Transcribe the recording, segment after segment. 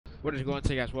What is going on,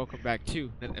 guys? Welcome back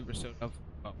to an episode of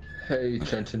Hey,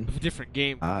 Trenton. a different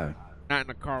game. Hi. Not in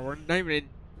a car. We're not even in.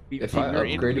 If I we're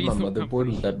in upgraded my Lethal motherboard,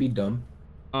 Company. would that be dumb?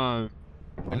 But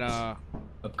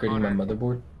Upgrading Honor. my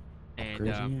motherboard?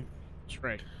 and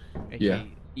Trey, aka Yeah.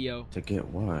 EO, To get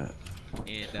what?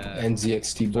 and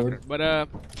NZXT board? But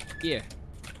yeah.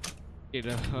 You'd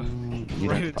Right have to into the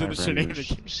buy a brand new shenanigans.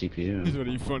 This CPU. is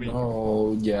really funny.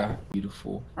 Oh, yeah.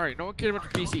 Beautiful. All right, no one cares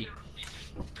about the PC.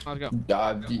 Let's go.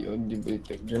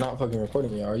 You're not fucking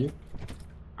recording me, are you?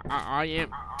 I am.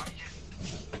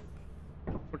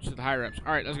 Which is the higher ups.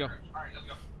 All right, let's go.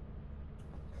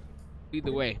 Lead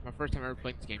the way. My first time ever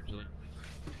playing this game, Julian.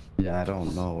 Yeah, I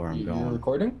don't know where I'm You're going.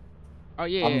 recording? Oh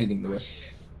yeah. I'm yeah. leading the way.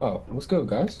 Oh, let's go,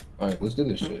 guys. All right, let's do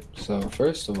this shit. So,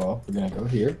 first of all, we're gonna go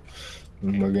here.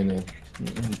 And we're gonna...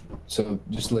 So,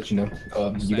 just to let you know,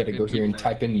 you gotta go here and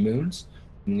type in moons.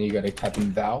 And then you gotta type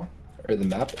in Val, or the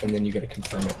map, and then you gotta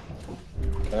confirm it.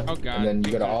 Okay? Oh, God. And then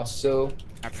you gotta Okay. also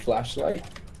flashlight.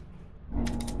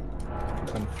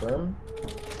 Confirm.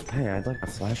 Hey, I'd like a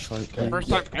flashlight. Okay. First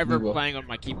Yeah, time ever we will. playing on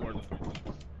my keyboard.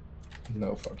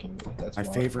 No fucking way. That's My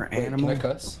wild. favorite Wait, animal? Can I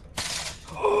cuss?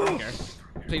 I don't care.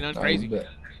 Say nothing crazy. Bet.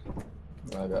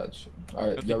 I got you.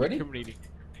 Alright, y'all ready? Incriminating.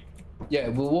 Yeah,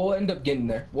 we'll end up getting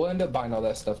there. We'll end up buying all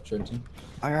that stuff, Trenton.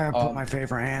 I gotta put Um, my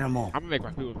favorite animal. I'm gonna make my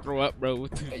people throw up, bro.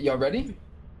 Y'all ready?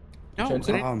 No,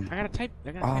 Trenton? I gotta type.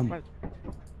 I gotta type.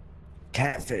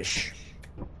 Catfish.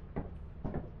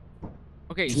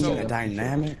 Okay, Team so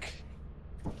dynamic.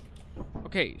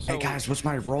 okay, so Hey guys, what's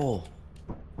my role?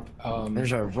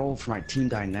 There's a role for my team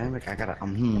dynamic. I gotta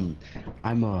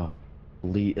I'm a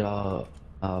lead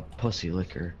pussy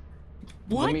licker.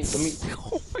 what? let me-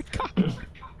 Oh my god.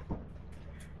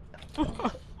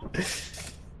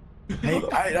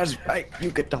 Hey,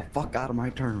 you get the fuck out of my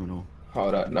terminal.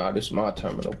 Hold up, nah, this is my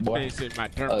terminal, boy. This is my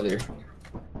turn. Other.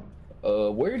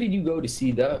 Where did you go to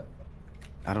see that?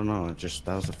 I don't know. That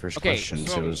was the first Okay, question.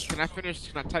 so So it was can I finish?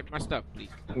 Can I type my stuff, please?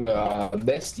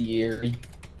 Best year.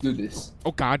 Do this.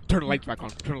 Oh god, turn the lights back on.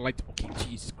 Turn the lights. Okay,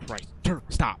 Jesus Christ.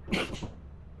 Stop.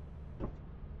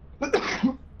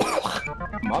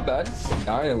 My bad. I'm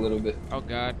dying a little bit. Oh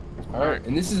god. Alright,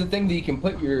 and this is a thing that you can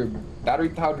put your battery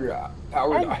powered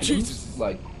Oh, items, Jesus.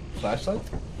 like flashlight.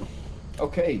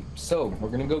 Okay, so we're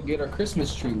gonna go get our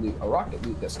Christmas tree loot, a rocket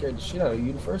loot that scared the shit out of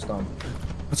you the first time.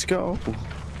 let's go.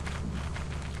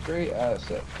 Great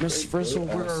asset. Miss Frizzle,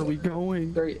 where are we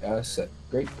going? Great asset.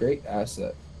 Great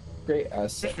asset. Great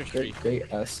asset. Christmas tree. Great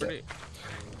asset. Pretty-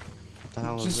 What the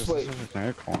hell is Just this? wait. This is an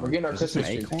acorn. We're getting our Is this an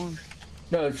Christmas tree. acorn?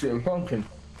 No, it's a pumpkin.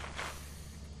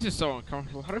 This is so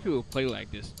uncomfortable. How do people play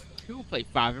like this? People play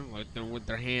Five Emblem with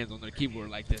their hands on their keyboard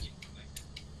like this.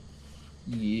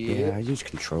 Yeah, Yeah. I use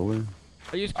controller.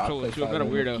 I use I controller play too. I'm not a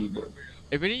Fire Emblem weirdo. keyboard.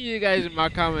 If any of you guys in my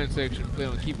comment section play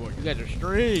on keyboard, you guys are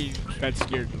strange. That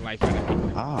scared the life out of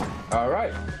me. Ah, All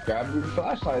right, grab your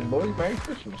flashlight, boys. Merry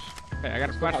Christmas. Hey, I got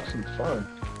a Have flash. some fun.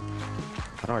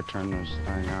 how do I turn this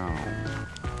thing on?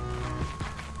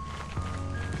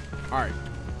 Alright.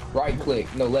 Right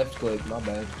click, no left click. My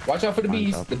bad. Watch out for the Mine's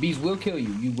bees. up. The bees will kill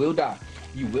you. You will die.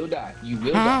 You will die. You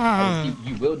will die. Ah. I repeat,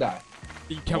 you will die.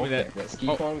 You tell me Okay, that. let's keep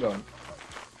Oh. on going.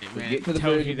 Hey, We man, get to the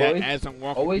tells bridge, you that boys. as I'm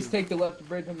walking. Always through. take the left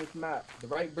bridge on this map. The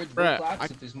right bridge will Bruh, collapse I-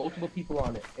 if there's multiple people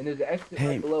on it. And there's an exit Hey.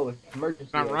 right below. It's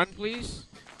emergency. Can I exit. run, please?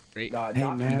 Great. Nah, Hey,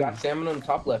 nah, man. you got salmon on the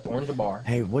top left, orange bar.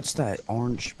 Hey, what's that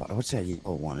orange? What's that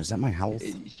yellow one? Is that my health?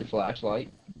 It's your flashlight.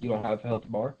 You don't have a health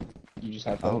bar. You just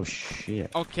have health. Oh shit.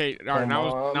 Okay, alright, Come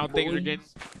on, now things are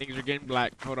boys. getting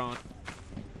black. Hold on.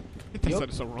 I Yup. said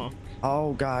it so wrong.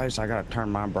 Oh guys, I gotta turn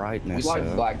my We brightness like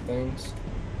up. black things.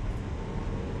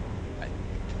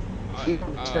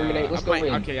 Terminate, let's go in.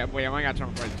 Okay, wait, I might gotta turn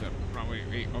my brightness up. Hold on,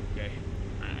 wait, okay.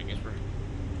 Alright, I guess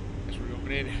we're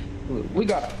going in. We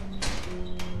got.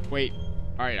 Wait.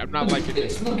 Alright, I'm not Look liking at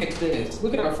this. this. Look at this.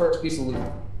 Look at our first piece of loot.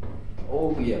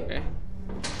 Oh yeah. Okay.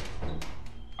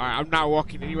 Alright, I'm not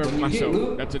walking anywhere with When you get myself.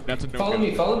 loot, That's a no. Follow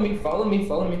me. Follow me. Follow me.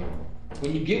 Follow me.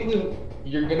 When you get loot,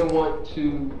 you're gonna want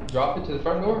to drop it to the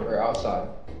front door or outside.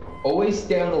 Always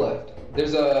stay on the left.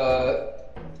 There's a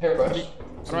hairbrush.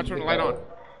 How do I turn the light on?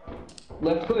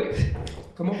 Left click.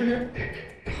 Come over here.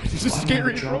 This is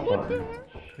scary, bro. What the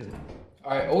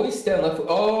All right. Always stay on left.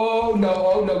 Oh no.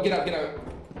 Oh no. Get out. Get out.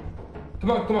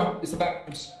 Come on. Come on. It's the back.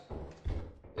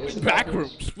 It's the back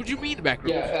rooms. rooms? What do you mean back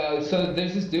rooms? Yeah, so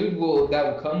there's this dude that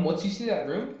will come. Once you see that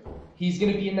room, he's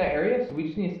gonna be in that area. So we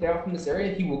just need to stay out from this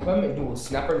area. He will come and he will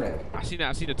snap our neck. I seen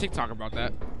a TikTok about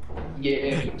that.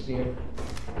 Yeah, you see him.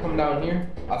 Come down here.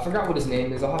 I forgot what his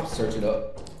name is. I'll have to search it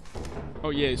up. Oh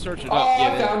yeah, search it Oh, up.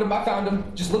 Yeah, I found him. I found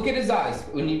him. Just look at his eyes.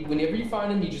 Whenever you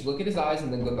find him, you just look at his eyes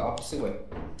and then go the opposite way.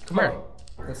 Come Where? on.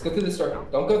 Let's go through this door.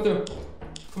 Don't go through.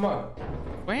 Come on.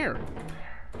 Where?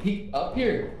 Peek up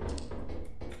here.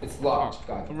 It's locked.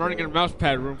 God. I'm running in a mouse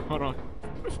pad room. Hold on.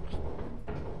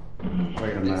 Wait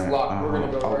a minute. It's locked. We're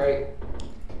gonna go right.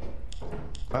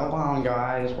 Hold on,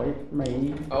 guys. Wait for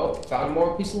me. Oh, found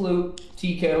more piece of loot.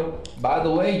 Tea kettle. By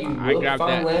the way, you will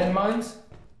find landmines.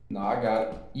 No, I got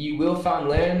it. You will find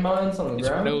landmines on the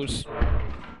ground. Nose.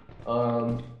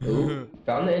 Ooh,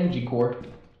 found the energy core.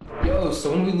 Yo,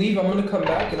 so when we leave, I'm gonna come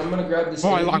back and I'm gonna grab this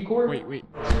energy core. Wait.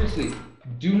 Seriously,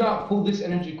 do not pull this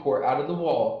energy core out of the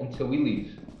wall until we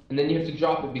leave. And then you have to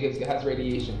drop it because it has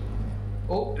radiation.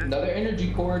 Oh, another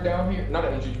energy core down here. Not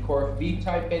an energy core,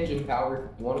 V-type engine power.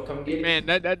 You wanna come get it? Man,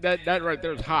 that right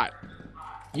there is hot.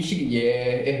 You should, yeah,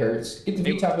 it hurts. Get the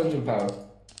V-type engine power.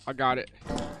 I got it.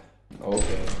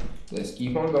 Okay, let's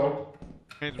keep on going.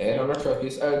 Head on our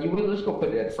truckies. Let's go put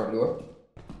it at the front door.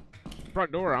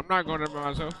 Front door? I'm not going there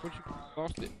by myself. What, you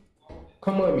lost it?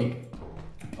 Come with me.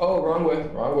 Oh, wrong way,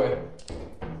 wrong way.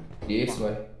 This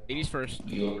way. Ladies first.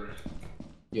 Yup.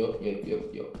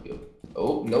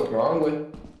 Oh, nope, wrong way.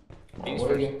 Ladies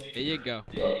first. There you go.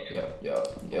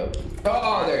 Yup.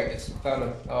 Oh, there it is. Found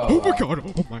him. Oh my god,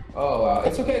 oh my. Oh, wow.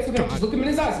 It's okay. Just look him in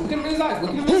his eyes. Look at him in his eyes.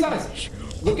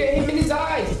 Look at him in his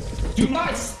eyes. Do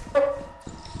not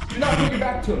bring it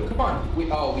back to him. Come on. We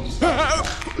just got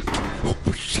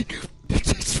Oh shit.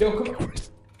 Yo, come on.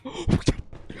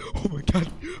 Oh my god.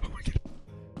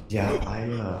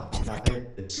 Yeah,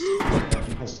 it's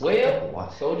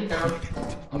Well, soldier down.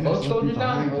 I'm both soldier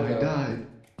down. I died.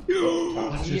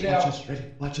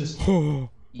 Watch this.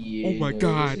 Yeah, oh my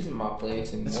god. This isn't my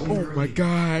place anymore. Oh my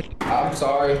god. I'm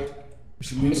sorry.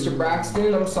 Mr.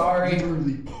 Braxton, I'm sorry.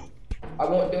 I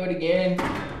won't do it again.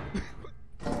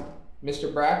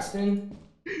 Mr. Braxton?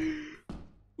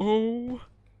 Oh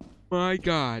my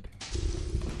god.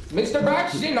 Mr.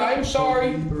 Braxton, I am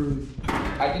sorry.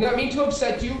 I did not mean to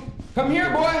upset you. Come here,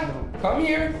 boy. Come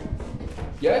here.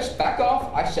 Yes, back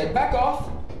off. I said back off.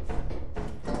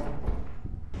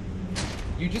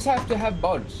 You just have to have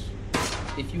buds.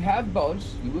 If you have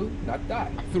buds, you will not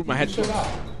die. I threw my headset.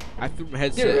 I threw my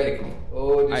headset. Theoretically.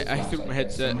 Oh, I threw my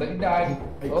headset. Somebody died.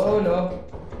 Oh no.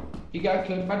 He got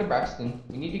killed by the Braxton.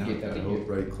 We need to get out of here.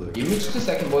 Right click. Give me just a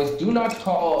second, boys. Do not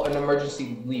call an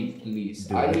emergency leave,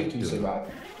 please. I need to survive.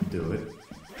 Do it.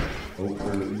 Oh,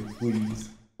 early, please.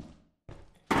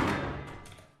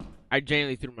 I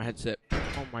genuinely threw my headset.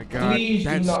 Oh my god. Please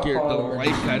that do not scared the call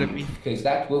life out of me. Because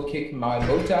that will kick my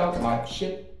boat out, my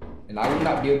ship, and I will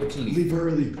not be able to leave. Leave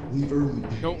early. Leave early.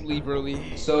 Don't leave early.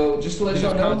 So, just to let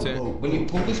y'all know, Content. when you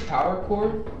pull this power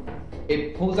cord,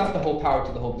 it pulls out the whole power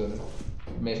to the whole building.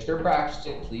 Mr.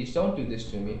 Braxton, please don't do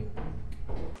this to me.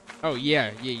 Oh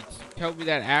yeah. You tell me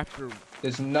that after.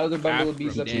 There's another bundle of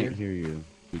bees up He can't here. hear you.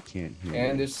 He can't hear you.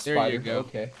 And there's There spider. you go.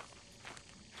 Okay.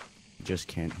 He just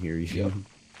can't hear you. Yep.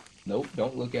 Nope,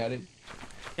 don't look at it.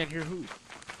 Can't hear who?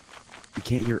 He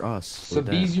can't hear us. So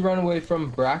bees you run away from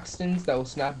Braxton's that will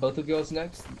snap both of y'all's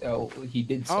necks. Oh, he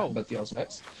did snap Oh. both of y'all's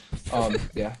necks.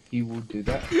 Yeah, he will do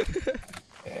that.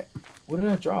 What did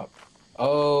I drop?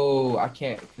 Oh, I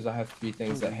can't because I have 3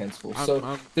 things that hands full.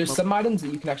 So there's some items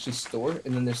that you can actually store,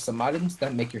 and then there's some items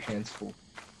that make your hands full.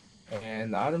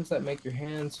 And the items that make your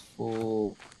hands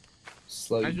full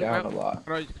slow you down a lot.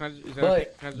 But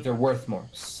they're worth more,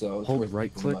 so it's Hold worth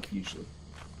right picking them click. up usually.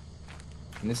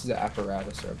 And this is an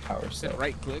apparatus or a power cell.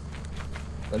 Right click.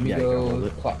 Let me Yeah, you gotta hold go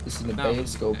it. plop this in the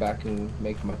base, go back and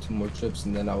make my 2 more trips,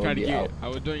 and then I will Try to be get out. it. I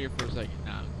was doing it for a second.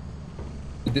 Nah.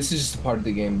 This is just a part of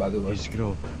the game, by the way. He's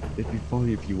gonna. It'd be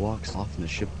funny if he walks off and the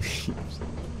ship leaves.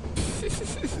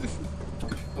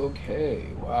 Okay,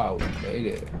 wow, we made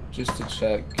it. Just to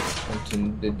check,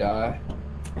 Trenton did die.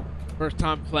 First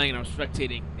time playing, I was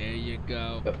spectating. There you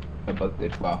go. Yep, I bugged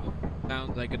it. Wow,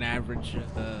 Sounds like an average.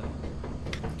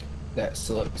 that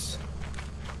sucks.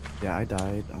 Yeah, I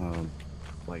died.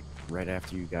 Like right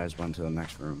after you guys went to the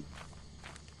next room.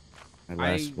 I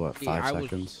last what 5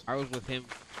 seconds? I was with him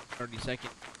 30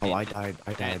 seconds. Oh, I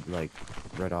died like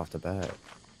right off the bat.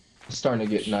 It's starting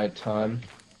to get nighttime.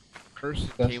 Person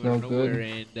That's came no out of nowhere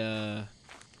good.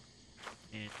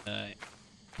 and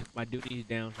took my duties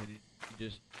down and he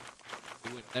just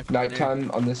went left from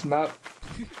Nighttime on this map,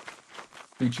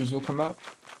 creatures will come out.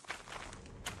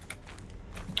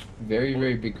 Very,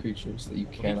 very big creatures that you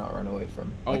cannot run away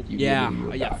from. Oh, Like, you yeah. literally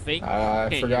will Yeah, die. fake? I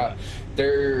Can't forgot.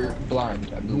 They're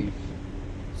blind, I believe.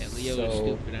 there. Yeah, Leo is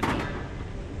So, stupid,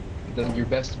 I know. your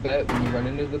best bet when you run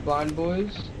into the blind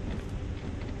boys,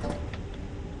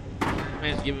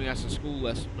 Man's giving us a school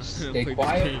lesson. stay Play this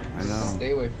quiet, game. I know.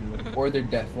 stay away from them. Or they're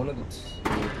deaf, one of the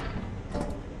two.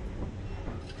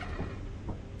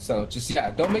 So just,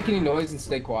 yeah, don't make any noise and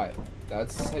stay quiet.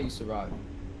 That's how you survive.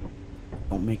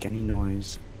 Don't make any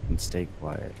noise and stay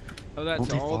quiet. Oh, that's Don't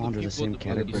they all fall the under the people in same the The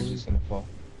category? bridge is gonna fall.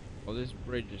 Oh, this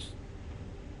bridge is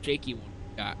shaky one.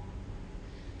 Got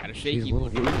a She's a shaky little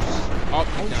one. loose. Oh,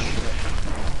 he's down.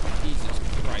 Jesus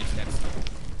Christ,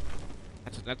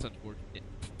 that's unfortunate.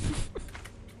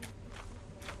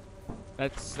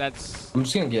 that's I'm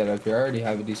just gonna get up here. I already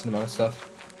have a decent amount of stuff.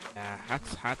 yeah,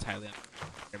 that's highly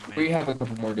unfair, We man. have a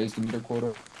couple more days to meet our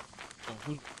quota. Oh,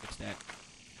 who fix that?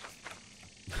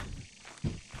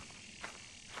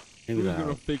 Maybe Who's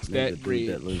gonna fix there's that a dude bridge?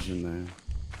 that lives in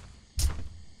there.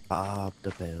 Bob the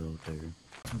Builder.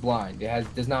 It's blind.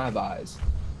 It does not have eyes.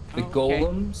 The Oh, okay.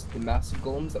 golems, the massive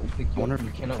golems that will pick you wonder up, if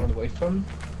you we cannot can- run away from.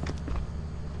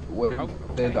 Oh,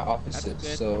 They're okay. the opposite, That's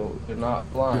good. so they're not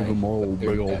blind. but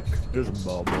they're deaf.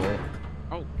 boy.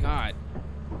 Oh God,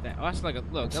 that's like a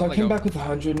look. So That's I like came a back with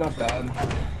 100, not bad.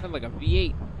 that's like a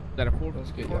V8. Is that a 4?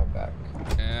 Let's get y'all back.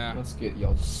 Yeah. Let's get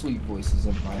y'all sweet voices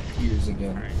in my ears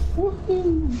again. Alright.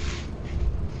 Woohoo!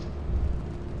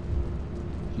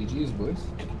 GG's, boys.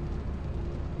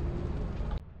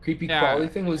 Creepy Yeah. crawly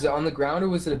thing, was it on the ground or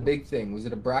was it a big thing? Was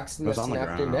it a Braxton It was that on the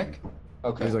snapped their ground. neck?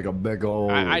 Okay. He's like a big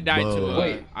old. I died to bug.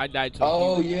 Wait. I died to.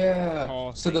 Oh huge yeah.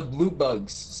 tall So the thing. blue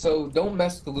bugs. So don't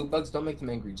mess with the blue bugs. Don't make them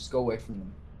angry. Just go away from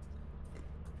them.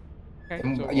 Okay,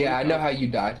 And, so yeah, I know what how you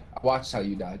died. I watched how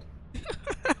you died.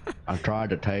 I tried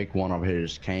to take one of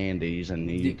his candies and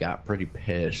he Did- got pretty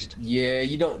pissed. Yeah,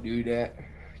 you don't do that.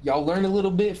 Y'all learn a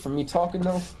little bit from me talking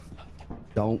though.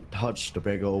 Don't touch the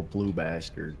big old blue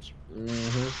bastards.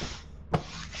 Mm-hmm.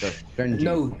 They're stingy.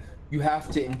 No, you have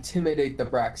to intimidate the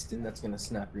Braxton that's gonna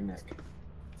snap your neck.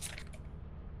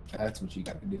 That's what you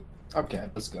got to do. Okay,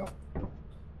 let's go.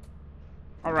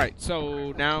 All right,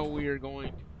 so now we are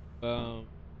going. Oh,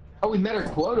 we met our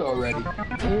quota already.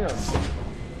 Damn.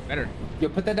 Better. Yo,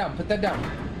 put that down. Put that down.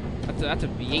 That's a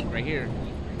V8 right here.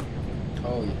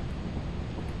 Oh yeah.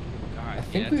 God, I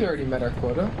think we already met our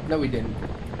quota. No, we didn't.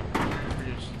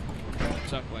 We're just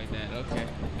stuck like that. Okay,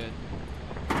 good.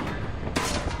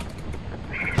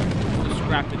 Just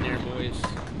scrap in there, boys.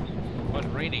 Oh, it's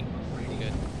raining. Pretty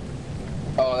good.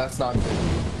 Oh, that's not good.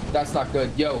 That's not good.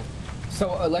 Yo, so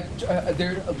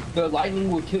the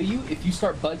lightning will kill you if you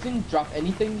start buzzing. Drop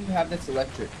anything you have that's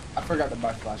electric. I forgot to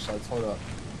buy flashlights. Hold up.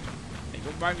 Hey,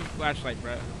 go buy me a flashlight,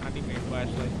 bro. I need me a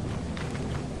flashlight.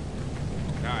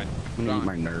 God. I need gone.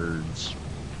 my nerds.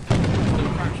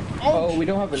 Oh, we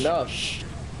don't have enough.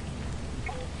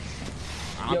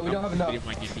 I'm- Yeah, we don't have enough. It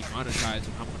might get demonetized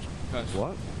of how much it costs.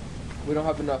 What? We don't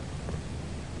have enough.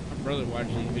 My brother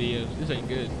watches these videos. This ain't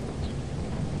good.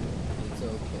 It's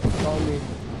okay. Call me.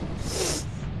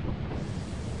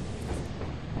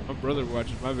 My brother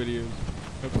watches my videos.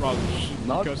 No problem.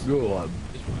 Not Because- good.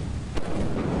 It's fine.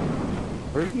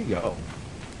 Where'd he go?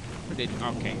 Okay,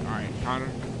 alright. Connor,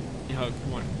 you hug.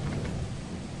 Come on.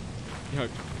 You hug.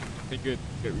 Okay, good.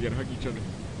 Good. We gotta hug each other.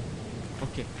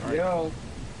 Okay, alright. Yo.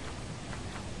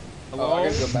 Hello? Oh, I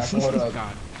gotta go back. Hold up.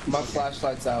 God. My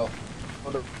flashlight's out.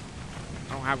 Hold up.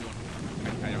 I don't have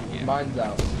one. I don't yet. Mine's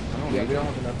out. Yeah, we don't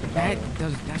have enough to power.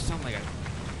 That sound like a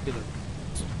killer.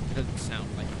 It doesn't sound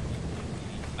like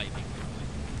lightning.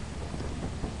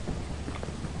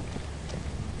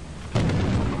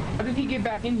 How did he get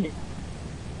back in here?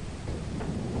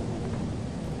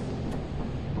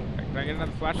 Can I get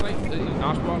another flashlight?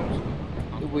 Nos bottles?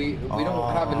 We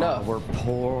don't have enough. We're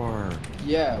poor.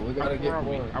 Yeah, we How gotta poor get are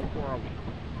we? more. How poor are we?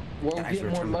 We'll Guys, get we're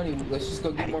more trying to- money. Let's just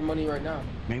go get more money right now.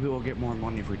 Maybe we'll get more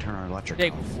money if we turn our electric Day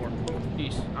off. before.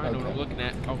 Jeez, I don't know what I'm Okay. looking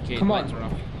at. Okay, Come the on. lights are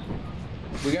off.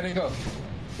 We gotta go.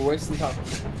 We're wasting time.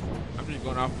 I'm just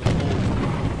going off the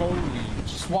whole. Holy.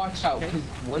 Just watch out, because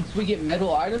once we get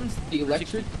metal items, the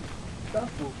electric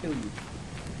stuff will kill you.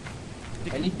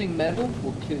 Anything metal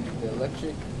will kill you. The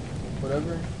electric,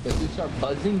 whatever. If you start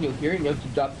buzzing, you'll hear it, and you have to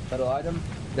drop the metal item.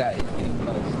 That is getting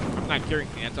buzzed. I'm not carrying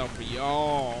the that's out for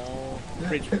y'all.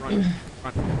 Bridge run.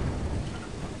 Run.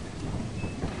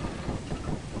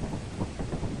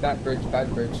 Bad bridge,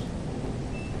 bad bridge.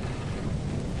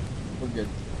 We're good.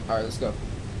 Alright, let's go.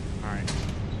 Alright.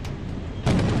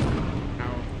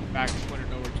 Now back to point of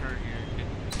no return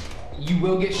here. You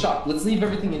will get shot. Let's leave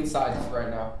everything inside right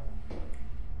now.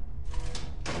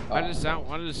 Why does it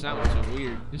sound so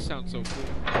weird? This sounds so cool.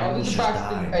 Oh, there's a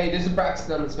Braxton. Hey, there's a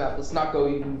Braxton on this map. Let's not go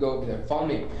even go over there. Follow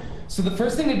me. So the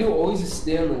first thing to do always is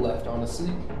stay on the left,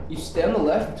 honestly. You stay on the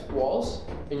left walls,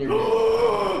 and you're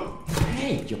good.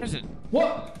 Hey, Prison.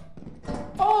 What?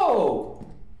 Oh!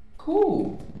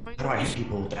 Cool. how do I hit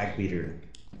people with Dag Beater?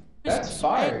 That's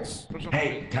fire.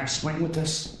 Hey, can I swing with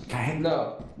this? Can I hit?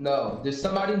 No, no. There's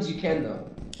some items you can, though.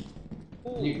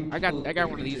 You can I got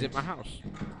one of these at my house.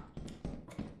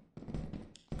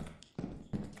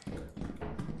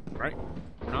 right?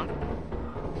 Not?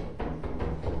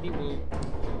 He will.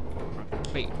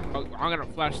 Wait, oh, I got a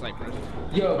flashlight, bro.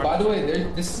 Yo, by the way,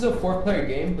 this is a 4-player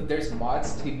game, but there's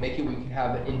mods to make it we can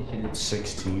have infinite.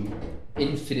 16.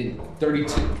 Infinite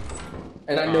 32.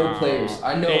 And I know players.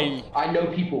 I know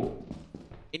people.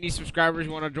 Any subscribers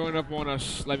want to join up on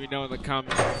us, let me know in the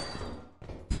comments.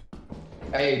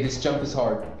 Hey, this jump is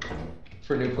hard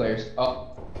for new players. Oh.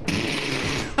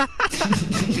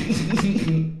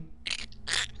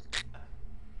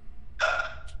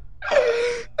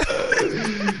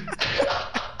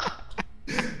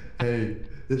 Hey,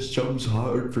 this jump's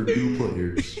hard for new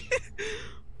players.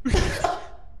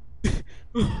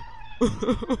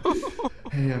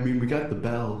 Hey, I mean, we got the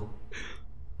bell.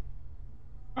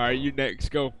 Alright, you next,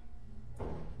 go.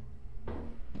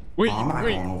 Wait, I'm not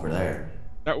wait. going over there.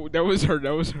 That was her,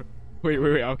 Wait,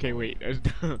 okay, wait.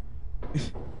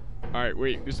 Alright,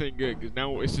 wait, this ain't good, because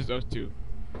now it's just us two.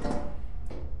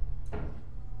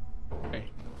 Okay.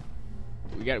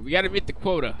 We gotta meet the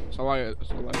quota. That's all I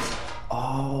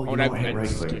Oh, you know what? Hey,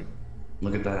 right quick.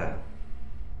 Look at that.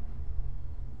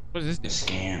 What is this? A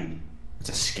scan. It's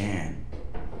a scan.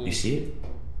 Ooh. You see it?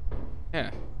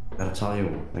 Yeah. That'll tell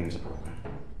you things.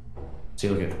 See,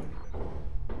 look at it.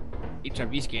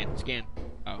 HIV scan.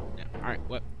 Oh, yeah. Alright,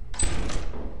 what?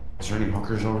 Is there any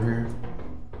hookers over here?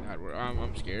 God,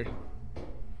 I'm scared.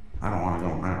 I don't want to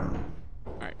go in that room.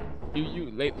 Alright.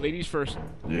 Ladies first.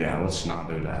 Yeah, let's not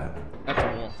do that.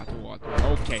 That's a wall.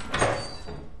 Okay.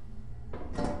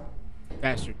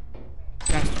 Bastard.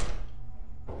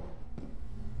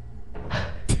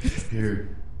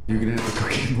 Here, you're gonna have to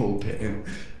cookie mold pan.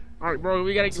 Alright, bro,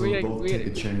 we gotta take a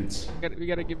chance. We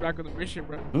gotta get back on the mission,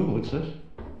 bro. Ooh, what's this?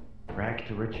 Rag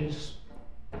to riches?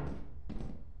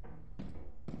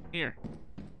 Here.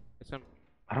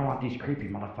 I don't want these creepy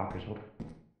motherfuckers.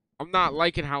 I'm not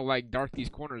liking how like dark these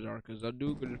corners are, cause a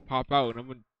dude could just pop out and I'm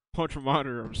gonna punch him on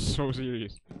her. I'm so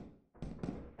serious.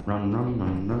 Run.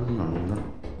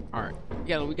 Alright.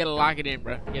 We gotta lock it in,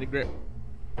 bro. Get a grip.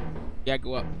 Yeah,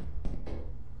 go up.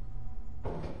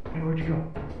 Hey, where'd you go?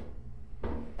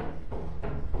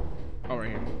 Oh, right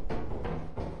here.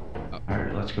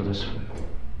 Alright, let's go this way.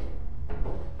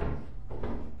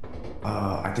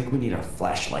 I think we need a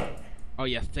flashlight. Oh,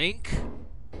 you think?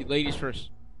 Ladies first.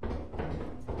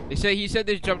 He said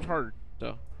this jumped harder,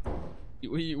 so.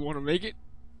 You want to make it?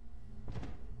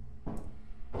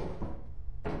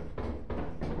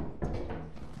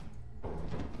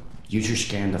 Use your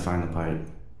scan to find the pipe.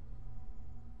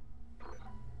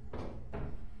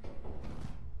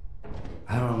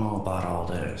 I don't know about all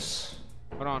this.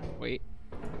 Hold on, wait.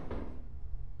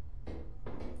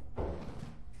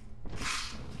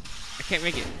 I can't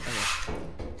make it. Okay.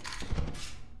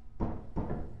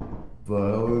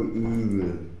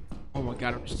 Oh my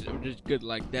god, I'm just good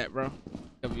like that, bro.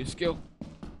 W skill.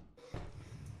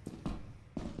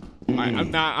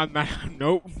 I'm not.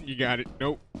 Nope. You got it.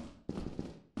 Nope.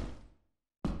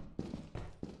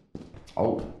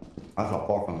 Oh, that's a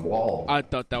fucking wall. I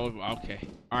thought that was okay.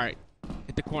 All right.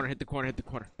 Hit the corner.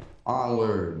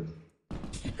 Onward. How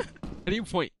do you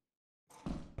point?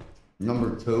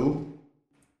 Number 2.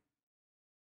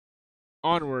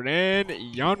 Onward and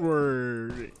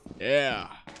onward. Yeah.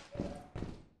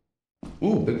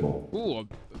 Ooh, big bowl. Ooh, a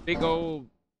big old.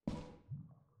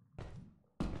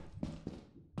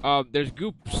 There's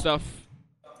goop stuff.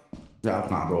 Yeah,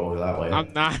 let's not go over that way.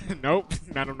 I'm not. Nope.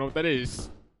 I don't know what that is.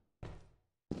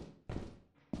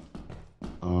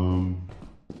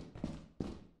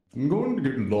 I'm going to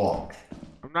get lost.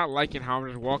 I'm not liking how I'm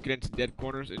just walking into dead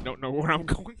corners and don't know where I'm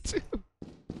going to.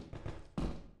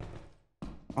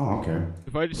 Oh, okay.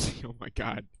 If I just see, oh my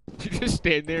god, you just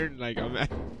stand there and like I'm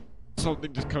at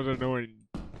something just comes out of nowhere. And...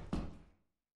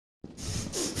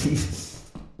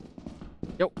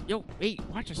 yo, wait,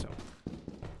 watch yourself.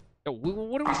 Yo,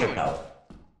 what are we doing?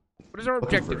 What is our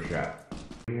objective?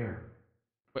 Here.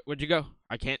 Where'd you go?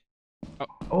 I can't. Oh.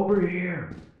 Over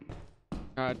here.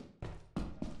 God.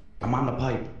 I'm on the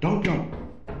pipe. Don't jump.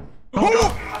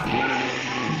 Oh!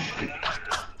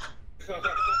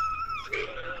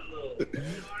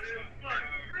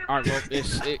 Alright, well,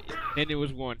 then it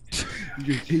was 1.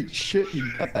 You eat shit,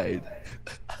 you died.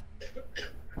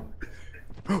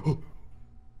 Oh,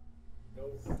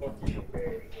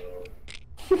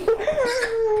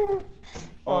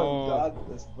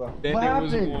 God, this bro. Then What it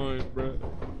happened? was 1, bro.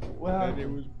 What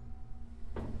happened?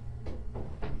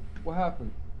 What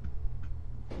happened?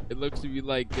 It looks to be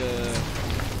like,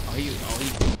 he's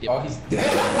dead.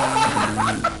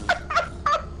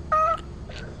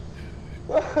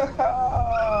 Oh,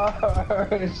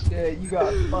 shit, you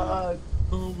got fucked.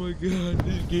 Oh my god,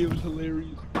 this game is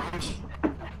hilarious.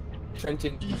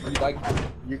 Trenton, you like?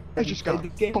 I just got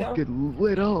this game now? fucking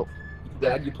lit up.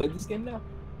 Glad you played this game now?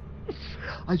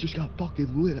 I just got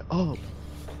fucking lit up.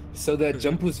 So that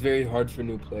jump was very hard for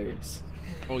new players.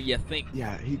 Oh yeah, think.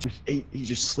 Yeah, he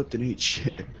just slipped and ate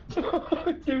shit.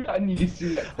 Dude, I need to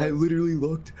see that. I literally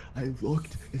looked, and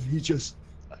he just,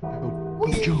 I go,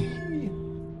 jump.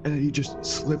 And then he just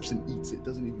slips and eats it,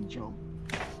 doesn't even jump.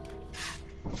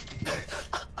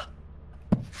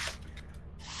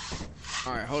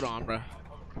 Alright, hold on, bro.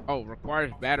 Oh,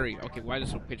 requires battery. Okay, why is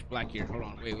it so pitch black here? Hold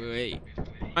on, wait.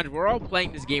 Mind, we're all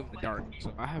playing this game in the dark,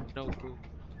 so I have no clue.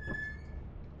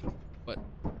 But,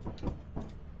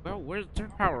 well, where's the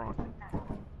turn power on?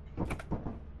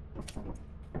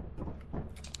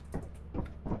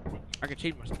 I can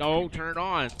change my. No, turn it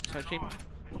on. So I change my.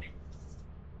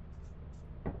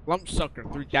 Lump sucker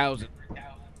 3000.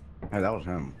 Hey, that was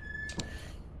him.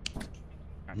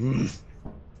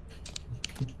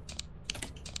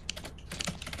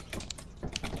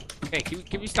 Hey,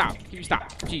 can we stop? Can you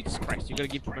stop? Jesus Christ, you gotta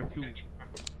give me my food.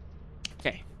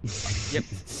 Okay. Yep.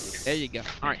 There you go.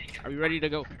 Alright, are we ready to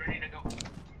go?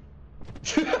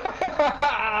 We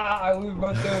were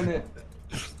both doing it.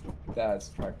 That's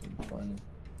fucking funny.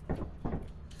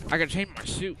 I gotta change my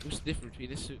suit. What's the difference between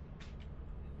this suit?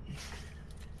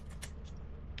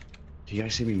 Do you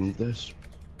guys see me move this?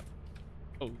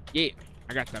 Oh, yeah.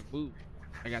 I got that move.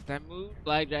 I got that move,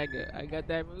 Black Jagger. I got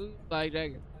that move, Black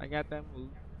Jagger. I got that move.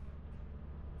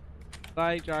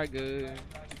 Black Jagger.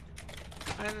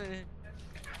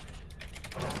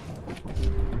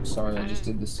 I'm sorry, I just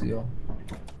did the seal.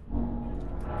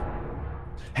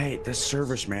 Hey, this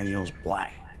service manual is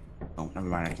black. Oh, never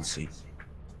mind, I can see.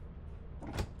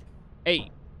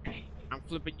 Hey, I'm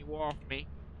flipping you off, man.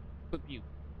 Flip you.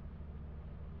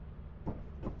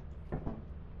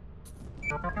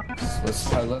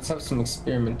 Let's have some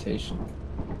experimentation.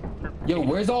 Yo,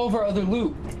 where's all of our other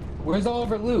loot? Where's all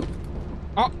of our loot?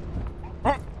 Oh!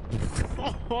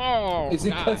 Oh! Is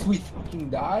it because we fucking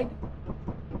died?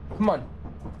 Come on.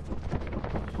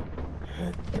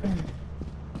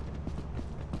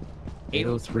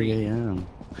 8:03 a.m.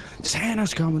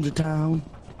 Santa's coming to town.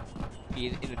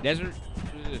 In the desert?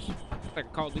 What is this? It's like a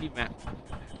Call of Duty map.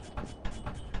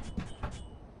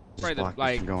 Probably the,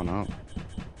 like, going up.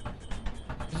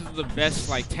 this is the best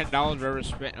like $10 I've ever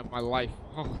spent in my life.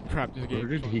 Oh crap, this game.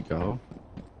 Where did he go?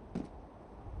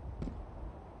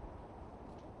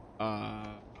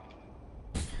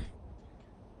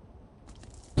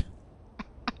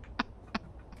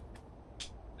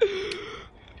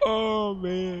 Oh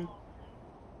man.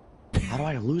 How do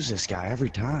I lose this guy every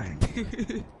time?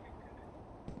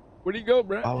 Where'd he go,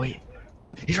 bro? Oh wait,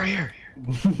 he's right here.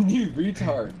 You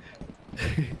retard.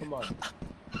 Come on.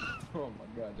 Oh my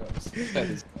god, that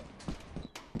is.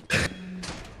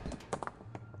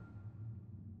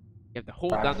 You have to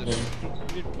hold down the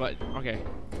stupid button. Okay.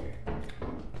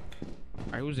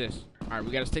 Alright, who's this? Alright,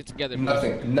 we gotta stick together.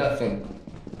 Nothing.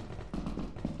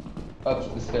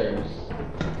 Up the stairs.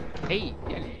 Hey,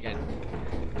 yeah.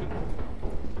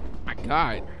 My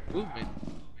god, movement.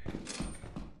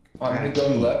 I'm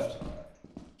going left.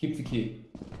 Keep the key.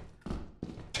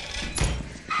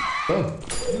 Oh!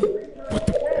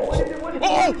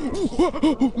 Oh!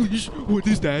 What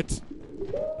is that?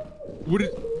 What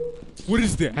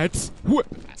is that? What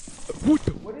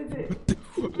the? What is it? What the?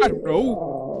 I don't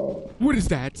know. What is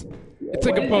that? It's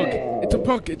like a bug. It's a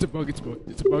bug. It's a bug. It's a bug.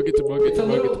 It's a bug. It's a bug. It's a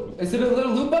bug. Is it a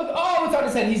little loot bug? Oh, it's on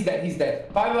his head. He's dead. He's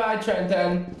dead. Bye bye,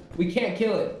 Trenton. We can't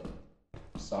kill it.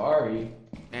 Sorry.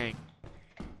 Dang.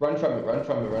 Run from it. Run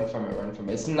from it. Run from it. Run from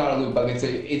it. It's not a loot bug.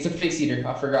 It's a face eater.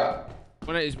 I forgot.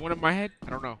 Is one in my head? I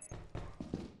don't know.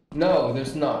 No,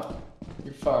 there's not.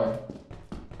 You're fine.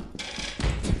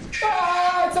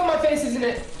 Ah, it's on my face, isn't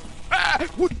it? Ah!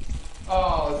 What?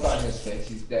 Oh, it's on his face.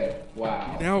 He's dead.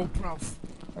 Wow. No, prof.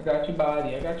 I got your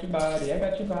body. I got your body. I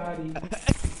got your body.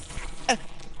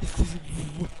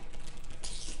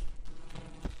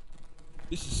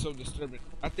 This is so disturbing.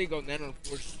 I think on that,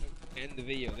 unfortunately, end the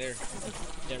video there.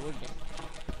 Yeah, we're done.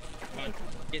 Fine.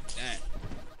 Get that.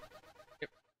 Yep.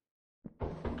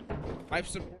 Life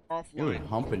support offline. Dude,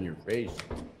 humping your face.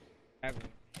 I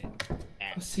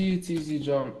see it's easy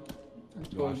jump. I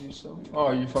told you so. Oh,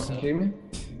 are you fucking kidding me?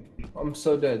 I'm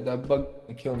so dead. That bug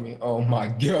gonna kill me. Oh my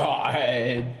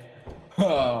god.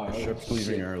 Oh, Ship's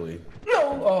leaving early.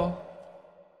 no. Oh.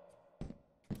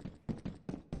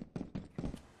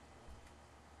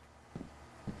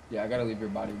 Yeah, I gotta leave your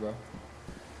body, bro.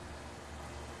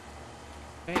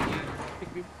 Hey,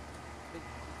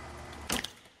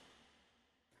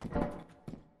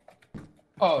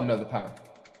 Oh no, the pound.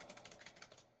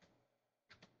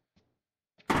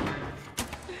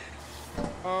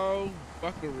 Oh,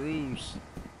 buckaroos.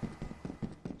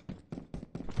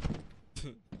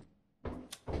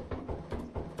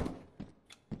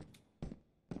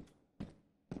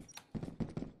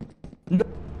 No.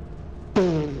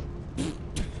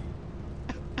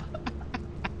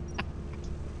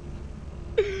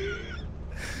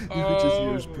 You could just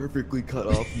hear us Oh. perfectly cut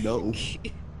off. No.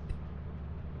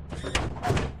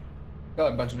 Y'all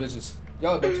a bunch of bitches.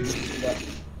 Y'all a bunch of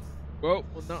bitches. Well,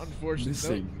 not unfortunate.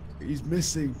 Missing. He's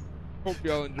missing. Hope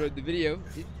y'all enjoyed the video.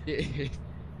 Hit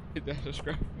that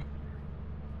subscribe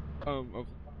button.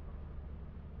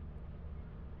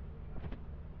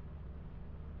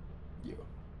 Yo.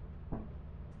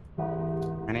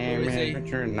 My name is is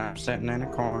Richard, and I'm sitting in a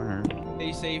corner.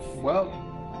 Stay safe. Well,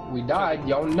 we died.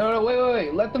 Y'all, no,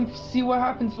 wait. Let them see what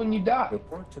happens when you die.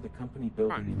 Report to the company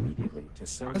building immediately to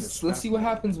sell your Let's scrap see what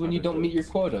metal happens when you and other don't meet your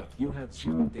goods. quota. You have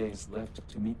 0 days left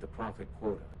to meet the profit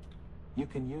quota. You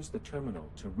can use the terminal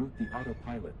to route the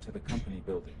autopilot to the company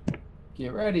building.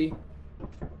 Get ready.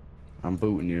 I'm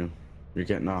booting you. You're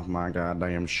getting off my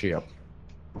goddamn ship.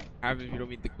 Have if you don't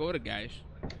meet the quota, guys.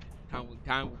 Time will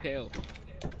tell.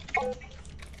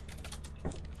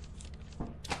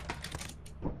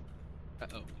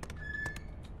 Uh-oh.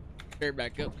 Bear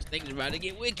back up, because things are about to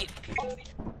get wicked.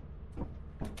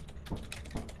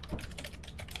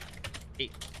 Hey,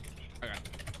 I got it.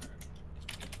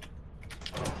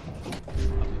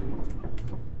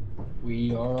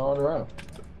 We are on route.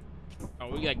 Oh,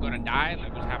 we gonna die?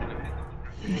 Like, what's happening?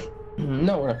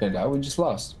 No, we're not gonna die. We just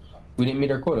lost. We didn't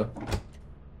meet our quota.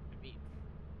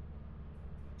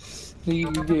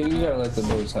 You gotta let the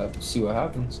boys see what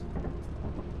happens.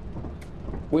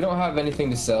 We don't have anything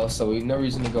to sell, so we no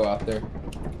reason to go out there.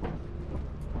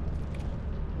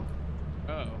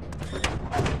 Uh-oh.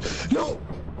 No!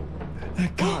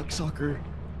 That cocksucker.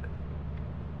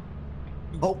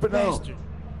 Open up! Bastard.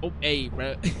 Oh, hey,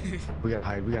 bro. We gotta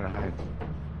hide.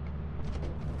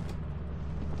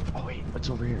 Oh wait, what's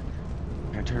over here?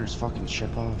 Can I turn his fucking ship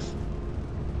off?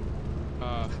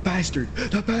 Bastard!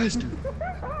 The bastard!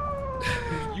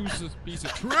 Useless piece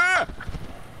of crap!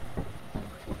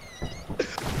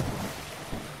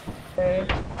 Hey.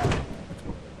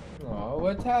 Oh,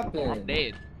 what's happened? I'm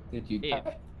dead. Did you Dead.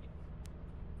 die?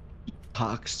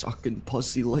 Cock-sucking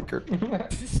pussy licker.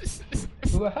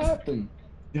 What happened?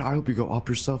 Yeah, I hope you go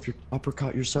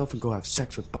uppercut yourself and go have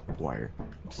sex with barbed wire.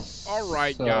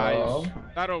 Alright, So- guys.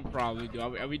 That'll probably do.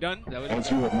 Are we done? Is that what As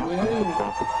you have not met the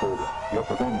profit quota, your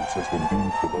performance has been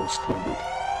deemed below standard.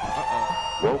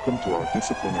 Uh-oh. Welcome to our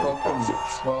disciplinary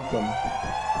process. Welcome.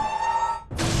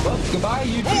 Well, goodbye,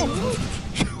 you two.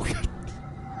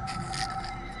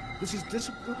 This is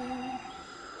disciplinary.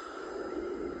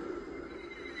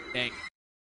 Dang.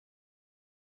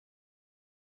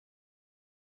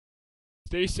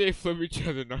 Stay safe, love each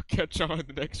other, and I'll catch y'all in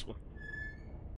the next one.